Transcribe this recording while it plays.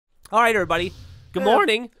All right, everybody. Good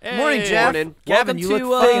morning. Good morning, Jeff. Morning. Gavin, Welcome you to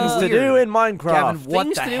look Things to do in Minecraft. Gavin, what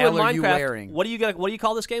Things the to do hell in are you Minecraft. wearing? What do you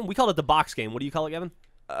call this game? We call it the box game. What do you call it, Gavin?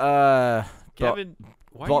 Gavin,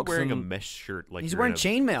 why are you wearing a mesh shirt like He's you're wearing in a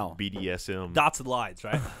chainmail. BDSM? Dots and lines,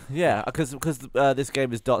 right? Yeah, because this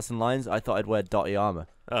game is dots and lines. I thought I'd wear dotty armor.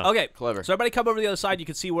 Oh, Okay, clever. So everybody come over to the other side. You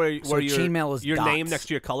can see where So your chainmail is your name dots. next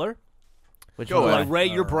to your color. Which Go one? away. Like Ray,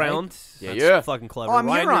 you're All brown. right. Yeah, That's yeah. fucking clever. Oh, I'm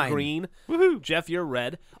Ryan, urine. you're green. Woohoo. Jeff, you're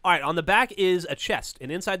red. All right, on the back is a chest,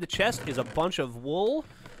 and inside the chest is a bunch of wool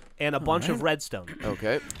and a bunch of redstone.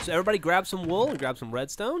 Okay. So everybody grab some wool and grab some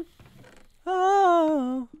redstone.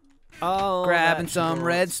 Oh. Oh, Grabbing that some short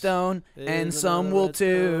redstone and is some another wool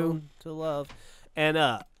too. redstone to love. And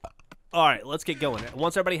all right, let's get going.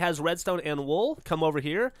 Once everybody has redstone and wool, come over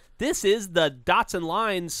here. This is the dots and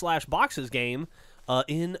lines / boxes game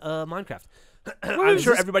in Minecraft. I'm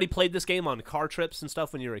sure everybody played this game on car trips and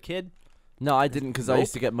stuff when you were a kid. No, I didn't because I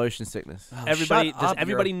used to get motion sickness. Oh, Everybody shut does. up, you're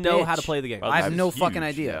Everybody a know how to bitch. play the game? I have That no is fucking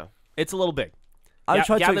huge, idea. yeah. It's a little big. I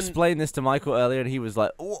tried Gavin- to explain this to Michael earlier, and he was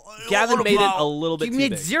like, Gavin made it a little bit You too made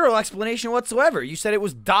big. zero explanation whatsoever. You said it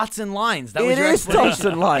was dots and lines. That was It your is explanation. dots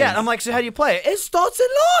and lines. Yeah, and I'm like, so how do you play it? It's dots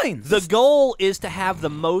and lines. The goal is to have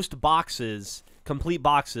the most boxes, complete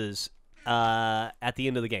boxes, at the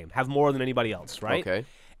end of the game. Have more than anybody else, right? Okay.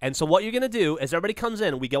 And so what you're going to do is everybody comes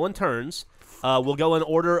in. We go in turns. We'll go in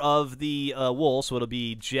order of the wool. So it'll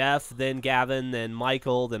be Jeff, then Gavin, then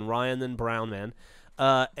Michael, then Ryan, then Brown Man.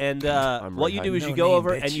 And what you do is No you go name, over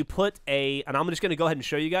bitch. and you put a – and I'm just going to go ahead and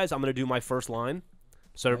show you guys. I'm going to do my first line.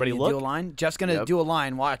 So everybody You look. do a line. Jeff's gonna do a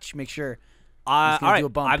line. Watch, make sure. All gonna right, do a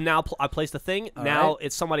bump. I've now I placed a thing. All Now right.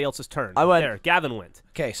 it's somebody else's turn. I went. There, Gavin went.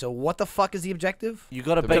 Okay, so what the fuck is the objective? you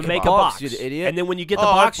got to To make, Make a a box, box, you idiot. and then when you get the Oh,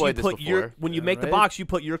 I've box, you played this put your before. when you make the Alright. box, you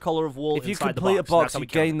put your color of wool if you inside complete the a box. and box, that's how you we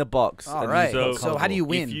count gain it. the box. All and right. you So how do you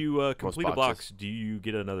win? If you complete a box, boxes. do you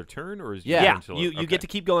get another turn, or is it Yeah. Yeah, until you okay. get to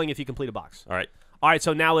keep going if you complete a box. All right. All right,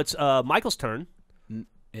 so now it's Michael's turn.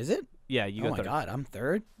 Is it? Yeah, you Oh go my third. god, I'm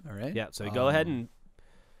third. All right. Yeah, so go ahead and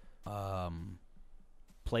Um,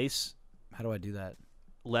 place how do I do that?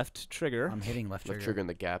 left trigger I'm hitting left Left trigger. trigger in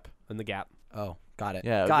the gap. in the gap. Oh, got it.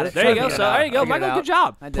 Yeah, got good. it. There you go. Figured So it out. there you go, Figured it Michael. out. Good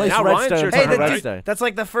job. I did. Place Now redstone Ryan's your for Hey, turn. the that- redstone. that's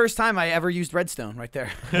like the first time I ever used redstone right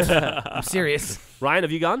there. I'm serious. Ryan,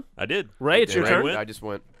 have you gone? I did. Ray, it's your Ray turn. went. I just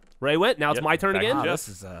went. Ray went. Now it's Yep, my turn back to again. Wow, Jeff. this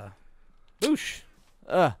is Boosh.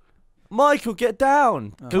 Michael, get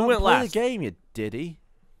down. Who Can't went play last? the game, you diddy.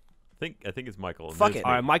 I think it's Michael. Fuck There's it.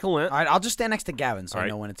 All right, Michael went. all right. I'll just stand next to Gavin so I All right,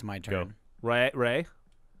 know when it's my turn. Ray,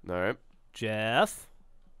 All right. Jeff.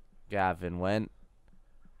 Gavin went.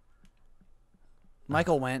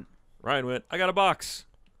 Michael went. Ryan went. I got a box.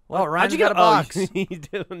 Well, How'd Ryan's you got get a box. You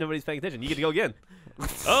do. Nobody's paying attention. You get to go again.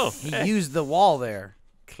 Oh, He hey. used the wall there.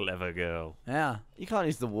 Clever girl. Yeah, You can't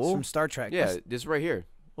use the it's wall. from Star Trek. Yeah, this right here.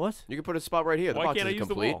 What? You can put a spot right here. The Oh, box Why can't I is use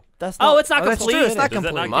the complete. wall? That's Oh, it's not Oh, that's complete. true. It's not Does that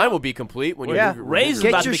complete. not Mine Mine will be complete when Yeah. you. Ray's is Get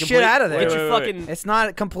about your to be shit complete. out of there. Get Wait, your wait, wait. fucking. It's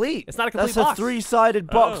not complete. It's not a complete That's a box. three-sided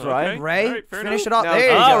box, okay. right? Ray, All right, fair finish it enough. off. Now- There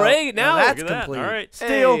you Oh, go. Ray, now that's Look at that. complete. All right.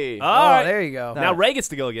 Steal. Hey. All Oh, right. there you go. Now Ray gets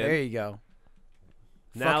to go again. There you go.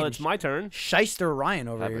 Now Fucking it's my turn. Shyster Ryan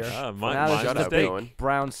over Have a here. shot. Now Mine, there's mine's just a just big going.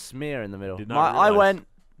 brown smear in the middle. Did not I realize.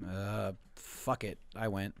 went. Fuck it. I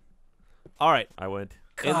went. All right. I went.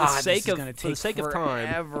 In the God, this sake is of gonna for the take sake of time,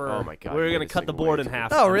 forever. Oh my god. we're you gonna made this cut the thing board way in too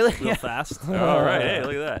half. Oh, really? Real Yeah. fast. All right. Hey,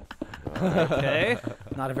 look at that. Okay.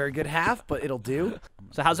 Not a very good half, but it'll do.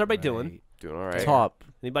 So how's everybody doing? Doing all right. Top.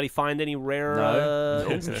 Anybody find any rare No.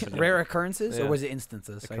 instances? Rare occurrences, Yeah. or was it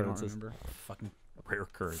instances? I don't Occurrences. remember. Fucking. Rare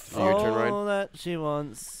occurrence. Oh, Your turn, Ryan. All that she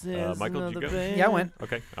wants is Michael, did you another go? baby. Yeah, I went.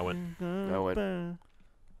 Okay, I went. I went.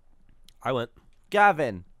 I went.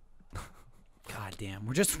 Gavin, God damn.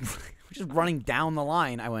 We're just running down the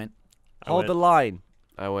line. I went. hold the line.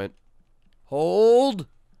 I went. Hold.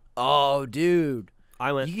 Oh, dude.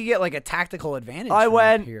 I went. You could get like a tactical advantage. I from up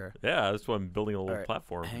went. here. Yeah, that's why I'm building a little All right,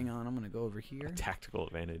 platform. Hang on. I'm gonna go over here. Tactical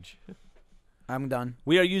advantage. I'm done.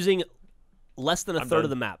 We are using less than a I'm third done. of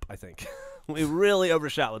the map, I think. We really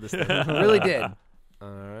overshot with this thing. Really did. All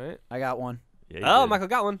right. I got one. Yeah, you Oh, did. Michael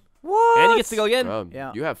got one. What? And he gets to go again.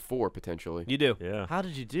 Yeah. You have 4 potentially. You do. Yeah, How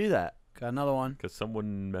did you do that? Got another one. because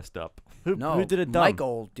someone messed up. No. Who did it dumb?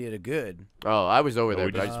 Michael did a good. Oh, I was over Oh, there,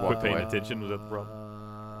 Uh, but I just oh, quit wasn't paying paying attention. Was that the problem?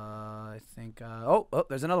 I think. Oh,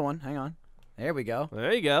 there's another one. Hang on. There we go.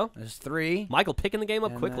 There you go. There's 3. Michael picking the game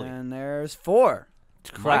up and quickly. And there's 4.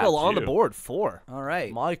 Michael on the you. board. 4. All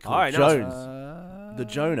right. Michael All right, now it's- Jones, the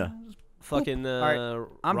Jonah. Fucking. right,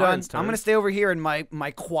 I'm Ryan's done. I'm turn. gonna stay over here in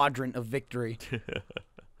my quadrant of victory.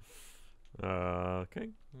 Okay,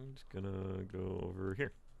 I'm just gonna go over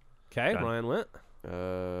here. Okay, Done. Ryan went.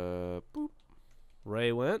 Boop.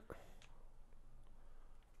 Ray went.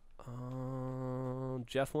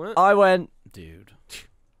 Jeff went. I went. Dude.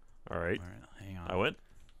 All right. Hang on. I went.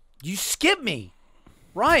 You skipped me.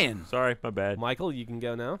 Ryan. Sorry, my bad. Michael, you can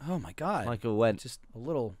go now. Oh, my God. Michael went. Just a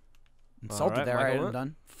little insulted right, there. Michael All right, I'm went.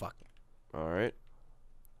 done. Fuck. All right.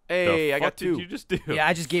 The Hey, I fuck got 2. Did you just do? Yeah,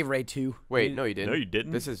 I just gave Ray 2. Wait, no, you didn't. No, you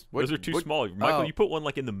didn't. This is Those are too small. Michael, Oh. you put one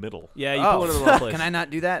like in the middle. Yeah, you put one in the wrong place. Can I not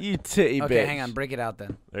do that? You titty Okay, bitch. hang on. Break it out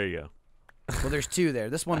then. There you go. Well, there's 2 there.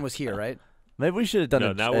 This one was here, right? Maybe we should have done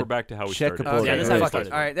No, a now we're back to how we started. checkerboard. Yeah, this is okay, how we fuck started.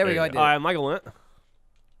 it. All right, there we go. I There did you All it. right, Michael went.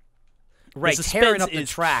 Ray The tearing suspense up the is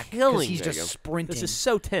track killing because he's me. There just you go. sprinting. This is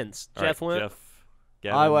so tense. All right, Jeff went. Jeff.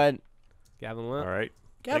 Gavin. I went. Gavin went. All right.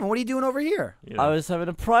 Gavin, what are you doing over here? You know. I was having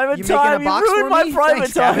a private You making time. a box you for ruined my me? private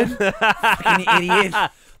Thanks, time. Fucking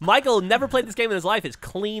idiot. Michael never played this game in his life. Is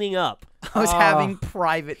cleaning up. I was having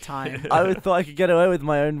private time. I thought I could get away with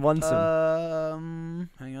my own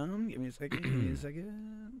onesome. Hang on. Give me a second. Give me a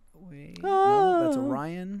second. Wait. No, that's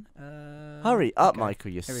Orion. Hurry up, okay.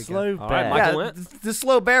 Michael, you There we go. slow All bear. right, Michael Yeah, went. the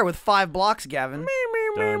slow bear with 5 blocks, Gavin.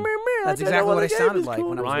 Done. That's exactly what I sounded like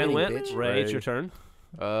when I was Ryan waiting, went. bitch. Ray, it's Ray. your turn.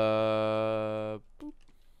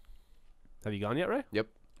 Have you gone yet, Ray?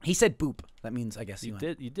 He said boop. That means I guess he You went.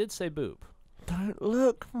 did. You did say boop. Don't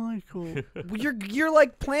look, Michael. Well, you're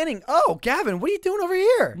like planning. Oh, Gavin, what are you doing over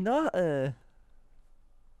here?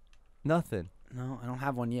 Nothing. No, I don't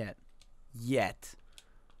have one yet.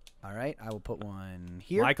 All right, I will put one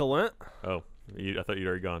here. Michael went. Oh, I thought you'd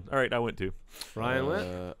already gone. All right, I went too. Ryan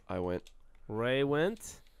went. I went. Ray went.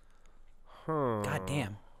 Huh. God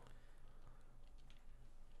damn.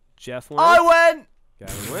 Jeff went. I went.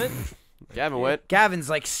 Gavin went. Gavin went. Gavin's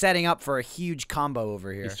like setting up for a huge combo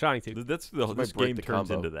over here. He's trying to. This might this break game the turns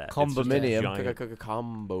combo. into that. It's Condominium. just a giant-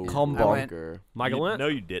 Combo. Combo. Bunker. Michael You- went. No,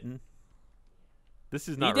 you didn't. This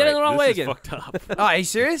is not did it right. the wrong this way is again. fucked up. Oh, are you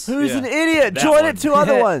serious? Who's Yeah. an idiot? That Join one. it to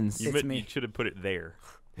other ones. You, It's meant, me. you should have put it there.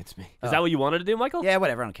 It's me. Is that what you wanted to do, Michael? Yeah,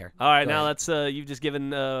 whatever. I don't care. All right, Go now ahead. let's. You've just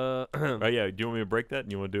given. Oh yeah. Do you want me to break that?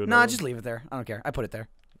 And you want to do it? No, just leave it there. I don't care. I put it there.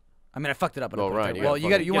 I mean, I fucked it up. But I Oh, put it Ryan, there. you Well, gotta you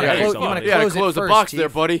got fucking- you yeah, want to yeah, close. you You want to You gotta close it close the first, box there,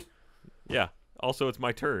 Chief. buddy. Yeah. Also, it's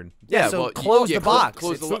my turn. Yeah, so well, close yeah, the box.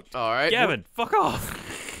 Close the. It's- All right. Gavin, fuck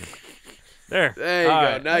off. There. There you All go.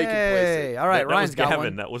 right. Now you can place Hey, it. all right. That Ryan's was got Gavin.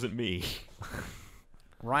 one. That wasn't me.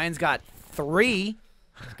 Ryan's got 3.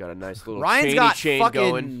 It's got a nice little Ryan's chainy got chain fucking.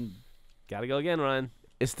 going. Gotta go again, Ryan.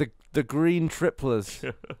 It's the green triplers.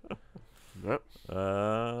 Yep.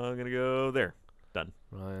 I'm gonna go there. Done.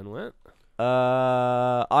 Ryan went.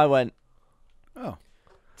 I went. Oh,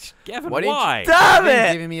 Gavin, Why didn't you- why? Damn Gavin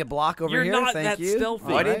it! giving me a block over You're here. not Thank that you. stealthy. All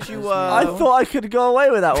Why right, didn't you, that's I me. thought I could go away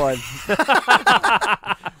with that one.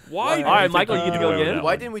 Why? All right, do you Michael, think you get to can go away with again. that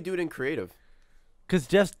Why one? didn't we do it in creative? Because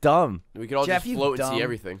Jeff's dumb. We could all Jeff, just you float and dumb. see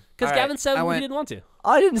everything. Because All Gavin right, said I you went- didn't want to.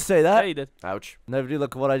 I didn't say Yeah, that. you did. Ouch. Nobody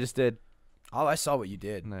look at what I just did. Oh, I saw what you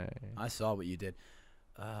did. No. I saw what you did.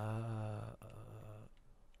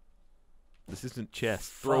 This isn't chess.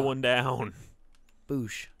 Throw Fuck. one down.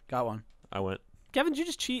 Boosh. Got one. I went. Gavin, did you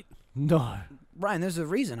just cheat? No. Ryan, there's a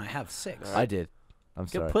reason I have 6. All right. I did. I'm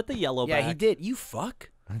Go sorry. put the yellow Yeah, back. he did. You fuck.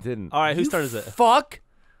 I didn't. All right, whose You turn is it? Fuck.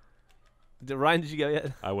 Ryan, did you go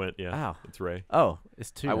yet? I went. Yeah. Ow. It's Ray. Oh,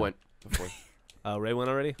 it's 2. I now. went before. Oh, Ray went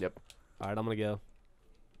already? Yep. All right, I'm going to go.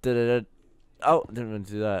 Da-da-da. Oh, didn't want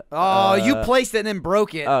to do that. Oh, you placed it and then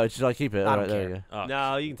broke it. Oh, should I keep it? I All don't right, there care. we go. Oh,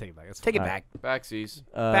 No, you can take it back. It's Take it fine. back. Backsies.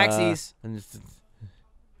 Backsies. And just,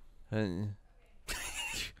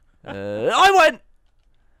 I went.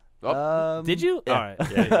 Oh. Did you? Yeah. All right.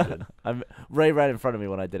 Yeah, you did. Ray ran in front of me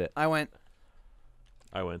when I did it. I went.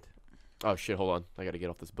 I went. Oh shit! Hold on. I gotta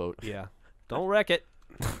get off this boat. Yeah. Don't wreck it.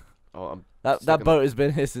 Oh, I'm. That stuck in boat has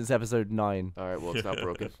been here since episode 9 All right. Well, it's not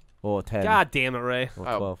broken. or 10 God damn it, Ray. or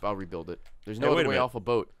I'll 12. rebuild it. There's Hey, no wait other a way minute. off a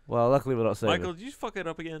boat. Well, luckily we're not saving. Michael, did you fuck it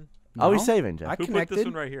up again? Are we No. saving, Jeff? I Who put connected. this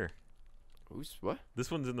one right here? Who's what? This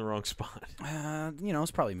one's in the wrong spot. You know,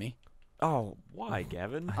 it's probably me. Oh, Why,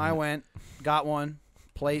 Gavin? I went. Got one.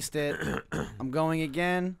 Placed it. I'm going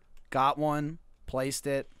again. Got one. Placed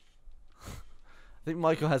it. I think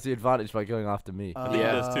Michael has the advantage by going after me. I think he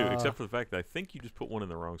does too, Uh, except for the fact that I think you just put one in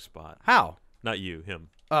the wrong spot. How? Not you, him.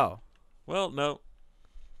 Oh. Well, no.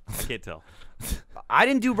 I can't tell. I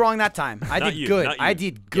didn't do wrong that time. I Not did you, good. not I you.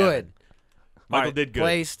 did good. Michael Alright, did good.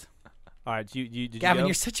 Placed. All right, did Gavin, you go?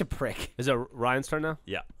 you're such a prick. Is it Ryan's turn now?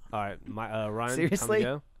 Yeah. All right, Ryan. Seriously?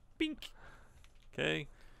 Time to Bink. Okay.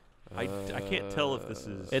 I can't tell if this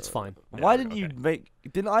is. go. It's fine. Why didn't you okay. make?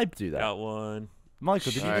 Didn't I do that? Got one.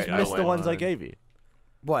 Michael, did you Alright, just I miss the went. ones I gave you?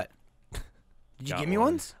 What? Did you Got give me one.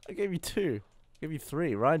 ones? I gave you 2. I gave you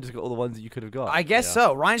 3. Ryan just got all the ones that you could have got. I guess Yeah.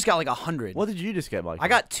 so. Ryan's got like 100. What did you just get, Michael? I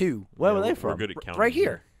got 2. Where Yeah, were they we're from? good at counting. Right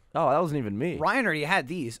here. Oh, that wasn't even me. Ryan already had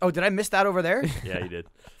these. Oh, did I miss that over there? Yeah, you did.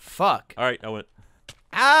 Fuck. All right, I went.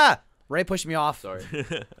 Ah! Ray pushed me off. Sorry.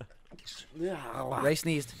 Ray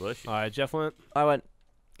sneezed. Bush. All right, Jeff went. I went.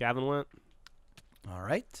 Gavin went. All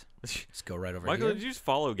right. Let's go right over Michael, here. did you just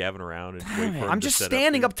follow Gavin around and wait for him I'm to just set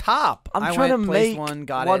standing up? up top. I'm I trying went, to placed make one,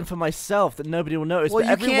 got one it. for myself that nobody will notice. Well, but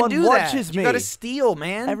you everyone can't do watches that. me. You gotta steal,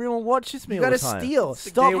 man. Everyone watches me You all gotta the time. steal.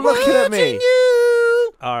 Stop They looking at me. watching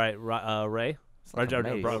you. All right, Ray. It's like a Or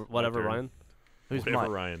maze. whatever, My turn. Ryan. Who's Whatever,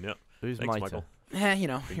 my? Ryan. Yep. Who's Thanks, my Michael. You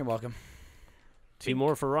know, you're welcome. 2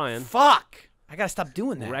 more for Ryan. Fuck. I gotta stop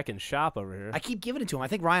doing that. Wrecking shop over here. I keep giving it to him. I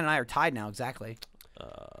think Ryan and I are tied now, exactly.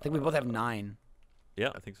 I think we both have 9. Yeah,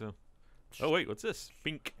 I think so. Oh wait, what's this?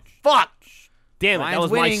 Bink. Fuck! Damn it, that Ryan's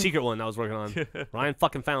was winning. my secret one I was working on. Ryan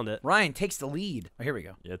fucking found it. Ryan takes the lead. Oh, here we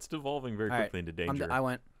go. Yeah, it's devolving very All right. quickly into I'm danger. I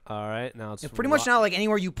went. All right, now it's Pretty much now, like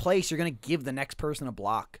anywhere you place, you're gonna give the next person a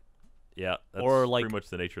block. Yeah, that's Or, like, pretty much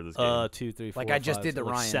the nature of this game. 2, 3, 4, Like I just 5, did to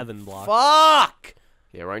like Ryan. 7 blocks. Fuck!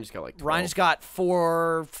 Yeah, Ryan just got like 12. Ryan just got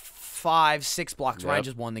 4, 5, 6 blocks. Ryan Yep.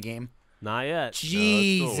 just won the game. Not yet. still a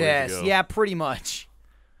ways to Jesus. go. Yeah, pretty much.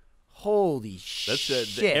 Holy That's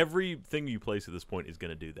shit. everything you place at this point is going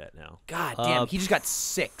to do that now. God damn, Uh, he just got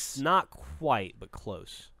 6. Not quite, but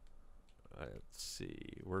close. Let's see,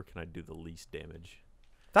 where can I do the least damage?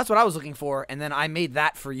 That's what I was looking for, and then I made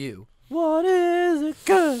that for you. What is it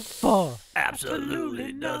good for?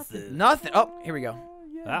 Absolutely nothing. Nothing. Oh, here we go.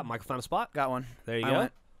 Ah, Michael found a spot. Got one. There you I go.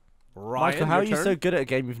 went. Ryan, Michael, how are your you turn. so good at a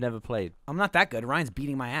game you've never played? I'm not that good. Ryan's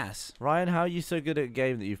beating my ass. Ryan, how are you so good at a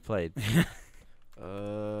game that you've played?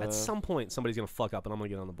 At some point, somebody's gonna fuck up, and I'm gonna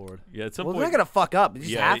get on the board. Yeah, at some Well, point. they're not gonna fuck up. You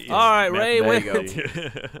just yeah, have to. All right, Ray There wins. you go.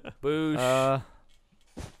 Boosh.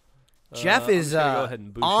 Jeff I'm is just gonna go ahead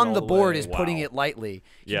and boosh it on all the board way. is putting Wow. it lightly.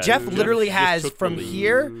 Yeah, Jeff Jeff literally just has took the from lead.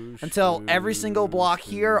 here Boosh, until every single block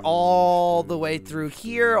here, all the way through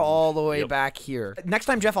here, all the way Yep. back here. Next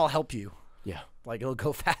time, Jeff, I'll help you. Yeah. Like it'll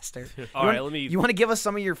go faster. All right, let me. You want to give us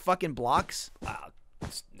some of your fucking blocks?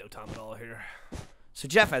 It's no time at all here. So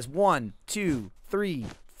Jeff has 1, 2, 3,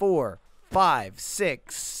 4, 5,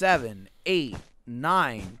 6, 7, 8,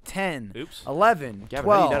 9, 10, Oops. 11, Gavin,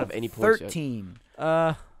 how do you 12, not have any points yet? 13,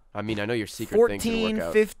 I mean, I know your secret thing can 14, work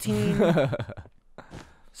out. 15,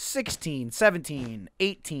 16, 17,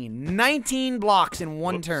 18, 19 blocks in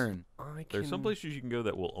one Whoops. turn. There's some places you can go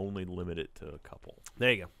that will only limit it to a couple.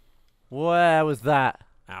 There you go. Where was that?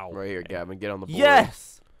 Ow. Right here, Gavin. Get on the board.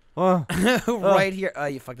 Yes. Oh. Right here. Oh,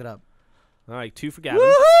 you fucked it up. All right, 2 for Gavin.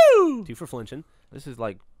 Woohoo! 2 for flinching. This is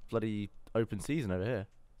like bloody open season over here.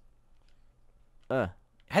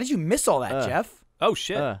 How did you miss all that, Jeff? Oh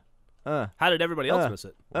shit! How did everybody else miss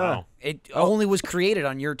it? Wow. It only was created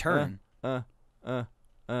on your turn. Wow.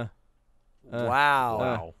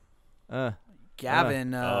 Wow.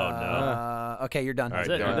 Gavin. Oh, okay, you're done. All right,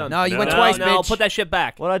 That's it. You're done. done. No, you went No, twice, no, bitch. put that shit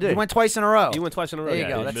back. What'd I do? You went twice in a row. You went twice in a row. There you yeah.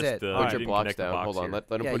 go, you that's missed, it. Put you your didn't blocks connect the down. box Hold on. here.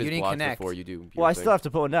 Let him Yeah, put you his didn't blocks connect. before you do. Well, I your still thing. have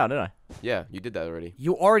to put one down, don't I? Yeah, you did that already.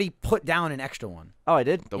 You already put down an extra one. Oh, I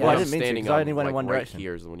did. The Well, one I I'm didn't mean to standing because I on, only went in like, one right direction.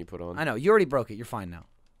 here is the one you put on. I know. You already broke it. You're fine now.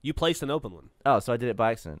 You placed an open one. Oh, so I did it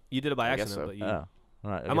by accident. You did it by I guess accident, so. but you. Oh, all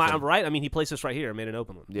right. Am I right? I mean, he placed this right here and made an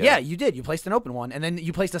open one. Yeah. you did. You placed an open one, and then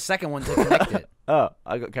you placed a second one to connect it. Oh,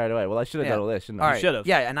 I got carried away. Well, I should have Yeah. done all this, shouldn't I? All right. should've.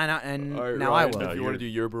 Yeah, and now I will. No, If you you're- want to do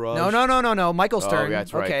your barrage. No. Michael's Oh, turn.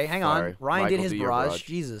 that's right. Okay, hang Sorry. on. Ryan Michael, did his do your barrage. barrage.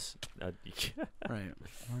 Jesus. Uh, All right.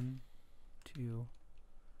 1, 2,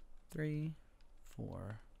 3,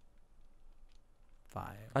 4, 5.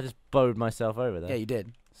 I just bowed myself over Yeah, there. you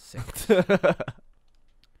did. 6.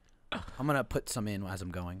 I'm gonna put some in as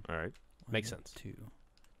I'm going. All right. Makes sense. 2,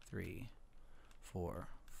 3, 4,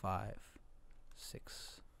 5,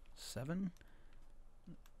 6, 7.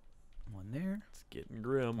 One there. It's getting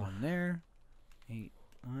grim. One there. 8,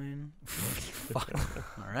 9. Fuck.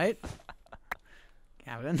 All right.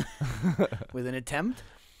 Gavin, with an attempt.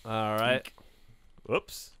 All right.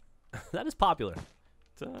 Whoops. That is popular.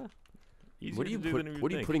 It's, easier What do you to do put? than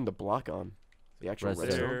What are you think. putting the block on? The actual Redstone.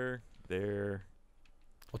 redstone. There.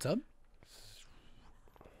 What's up?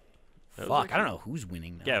 That was Fuck, I don't actually- know who's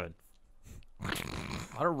winning now. Gavin.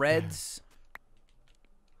 A lot of reds.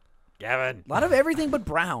 Gavin. A lot of everything but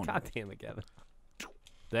brown. God damn it, Gavin.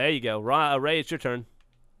 There you go. Ray, it's your turn.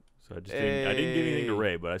 So I didn't give anything to Hey.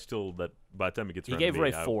 Ray, but I still by the time it gets He around gave to me,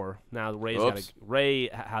 Ray I- 4. Now Ray's got Oops. Ray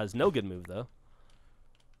has no good move though.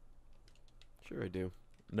 Sure, I do.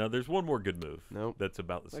 No, there's one more good move. Nope. That's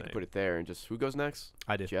about the I same. can put it there and just. Who goes next?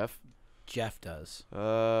 I did. Jeff. Jeff does.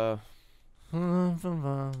 Watching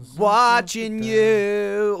Watching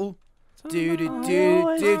you. Do do do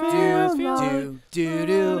do do do do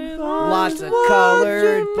do. Lots of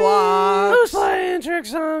colored blocks. Playing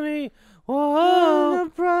tricks on me.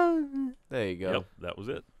 Whoa. There you go. Yep, that was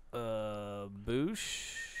it.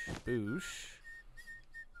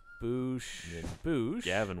 Boosh.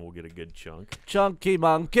 Gavin will get a good chunk. Chunky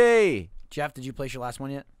monkey. Jeff, did you place your last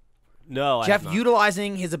one yet? No, I Jeff, have not.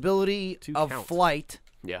 utilizing his ability To of count. flight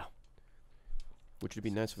Yeah. Which would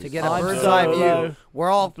be nice if to we get a I'm bird's eye solo. view.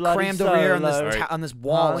 We're all Bloody crammed over here on this solo. Alright. on this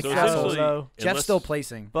wall like So assholes. essentially- Jeff's Unless- still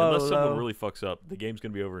placing. Unless someone Bolo. really fucks up, the game's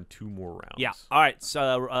going to be over in 2 more rounds. Yeah. All right.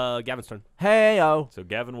 So Gavin's turn. Hey-o. So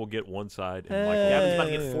Gavin will get one side, and Hey. Michael Gavin's about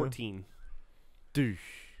to Yeah. get 14. Douche.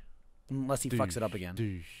 Unless he fucks it up again.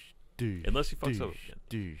 Douche. Douche. Unless he fucks up douche, again.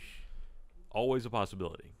 Douche. Always a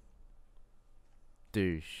possibility.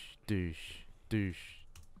 Douche. Douche. Douche.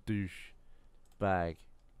 Douche. Bag.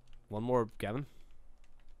 One more, Gavin.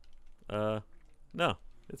 No,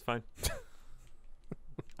 it's fine.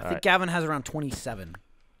 I think Gavin has around 27.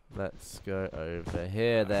 Let's go over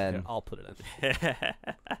here then. Here, I'll put it in.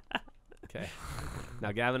 Okay.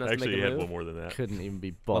 Now Gavin has Actually, to he make a had move. one more than that. Couldn't even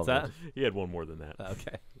be bothered. What's that? He had one more than that.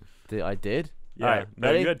 Okay. I did? Yeah, Alright, no,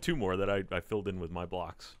 ready? you had 2 more that I filled in with my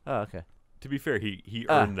blocks. Oh, okay. To be fair, he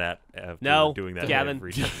earned that after No, doing that Gavin.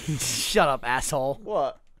 every time. Shut up, asshole.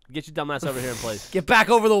 What? Get your dumbass over here in place. Get back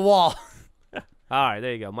over the wall. All right,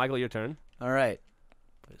 there you go. Michael, your turn. All right.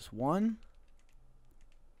 There's 1,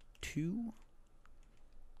 2.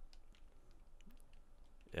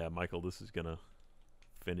 Yeah, Michael, this is gonna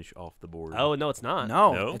finish off the board. Oh, no, it's not.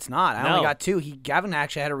 No, No? it's not. I No. only got 2. Gavin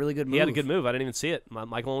actually had a really good move. He had a good move. I didn't even see it.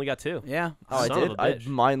 Michael only got 2. Yeah. Oh, I Son of did? a I bitch.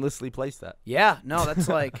 mindlessly placed that. Yeah. No, that's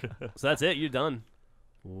like So that's it. You're done.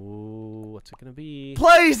 Ooh, what's it going to be?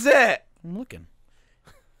 Place it! I'm looking.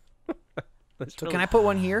 Let's So go. can I put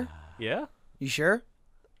one here? Yeah? You sure?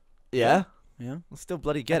 Yeah? Yeah. I'll still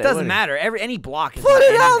bloody get It it. doesn't won't matter. Any block is Put not it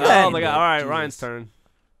any out good. there. Oh, my God. All right, Jesus. Ryan's turn.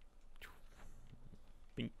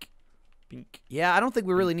 Bink, bink, Yeah, I don't think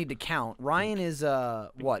we really need to count. Ryan is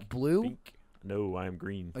what, blue? bink. No, I am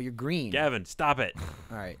green. Oh, you're green. Gavin, stop it.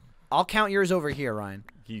 All right. I'll count yours over here, Ryan.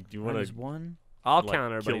 Do you Mine want is to? 1. I'll Like,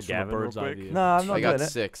 count everybody's kill from a Gavin real bird's eye quick? view. No, I'm not I got doing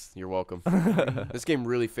it. 6. You're welcome. This game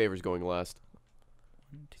really favors going last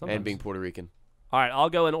Sometimes. and being Puerto Rican. All right, I'll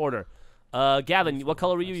go in order. Gavin, what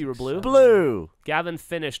color were you? You were blue? Blue. Gavin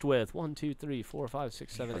finished with 1, 2, 3, 4, 5,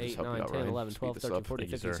 6, 7, I'll just 8, help you 9, out, 10, Ryan. 11, Speed 12, this 13, up. 14,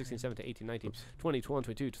 Thank you, 15, sir. 16, 17, 18, 19, 20, 21,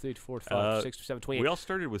 22, 23, 24, 25, 6, 7, 28. We all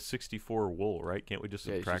started with 64 wool, right? Can't we just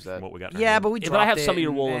Yeah, you subtract just said- from what we got? Yeah, but we Yeah, dropped but I have it some of your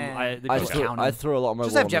and, wool. eh, They I just just threw, count I him. threw a lot of my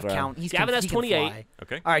Just wool have on Jeff the ground. count. He's Gavin has he can 28. fly.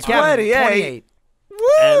 Okay. All right, Gavin, 28. 28.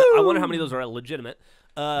 And I wonder how many of those are legitimate.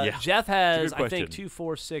 Yeah, Jeff has, it's a good I think, question. 2,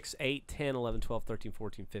 4, 6, 8, 10, 11, 12, 13,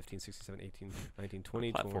 14, 15, 16, 17, 18, 19,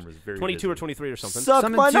 20, Platform is very 22 or busy. 23 or something. Suck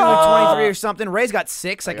Some my 2 and nuts. 23 or something. Ray's got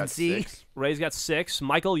 6, I can got see. 6. Ray's got 6.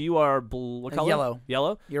 Michael, you are what color? Yellow.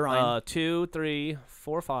 Yellow. You're Ryan. 2, 3,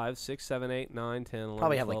 4, 5, 6, 7, 8, 9, 10, 11,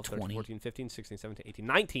 Probably have 12, like 13, 20. 14, 15, 16, 17, 18,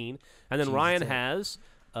 19. And then Jesus, Ryan that's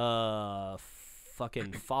has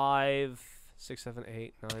fucking 5, 6, 7,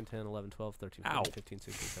 8, 9, 10, 11, 12, 13, 14, Ow. 15,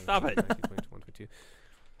 16, 17, Stop 18, it. 19, 20, 21, 22.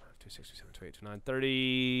 6, 7, 8, 9,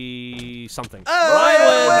 30 something.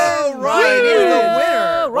 Oh, Ryan is the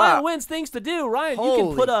winner. Ryan Wow. wins things to do. Ryan, you can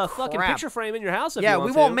Holy put a fucking crap. picture frame in your house if Yeah, you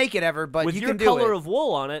want we won't to. make it ever, but with you your can do color it. of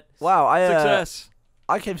wool on it. Wow, Success.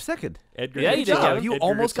 I came second. Edgar Yeah, gets you did, some- Gavin. You Edgar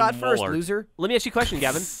almost gets some got first, wall art. loser. Let me ask you a question,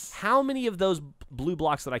 Gavin. How many of those blue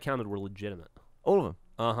blocks that I counted were legitimate? All of them.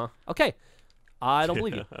 Uh-huh. Okay. I don't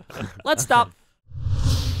believe you. Let's stop.